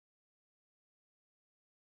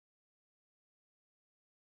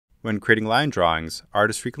When creating line drawings,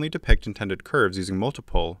 artists frequently depict intended curves using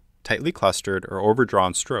multiple, tightly clustered, or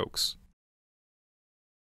overdrawn strokes.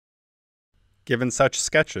 Given such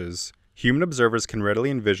sketches, human observers can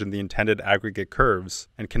readily envision the intended aggregate curves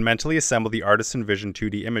and can mentally assemble the artist's envisioned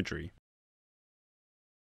 2D imagery.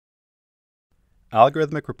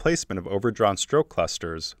 Algorithmic replacement of overdrawn stroke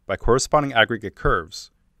clusters by corresponding aggregate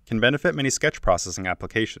curves can benefit many sketch processing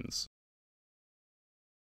applications.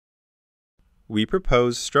 We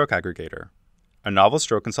propose StrokeAggregator, a novel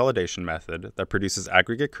stroke consolidation method that produces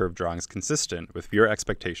aggregate curve drawings consistent with viewer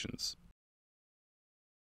expectations.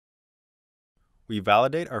 We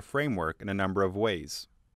validate our framework in a number of ways.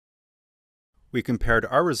 We compared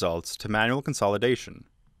our results to manual consolidation.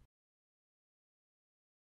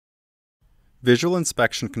 Visual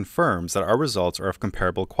inspection confirms that our results are of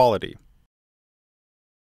comparable quality.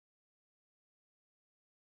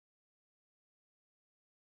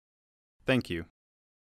 Thank you.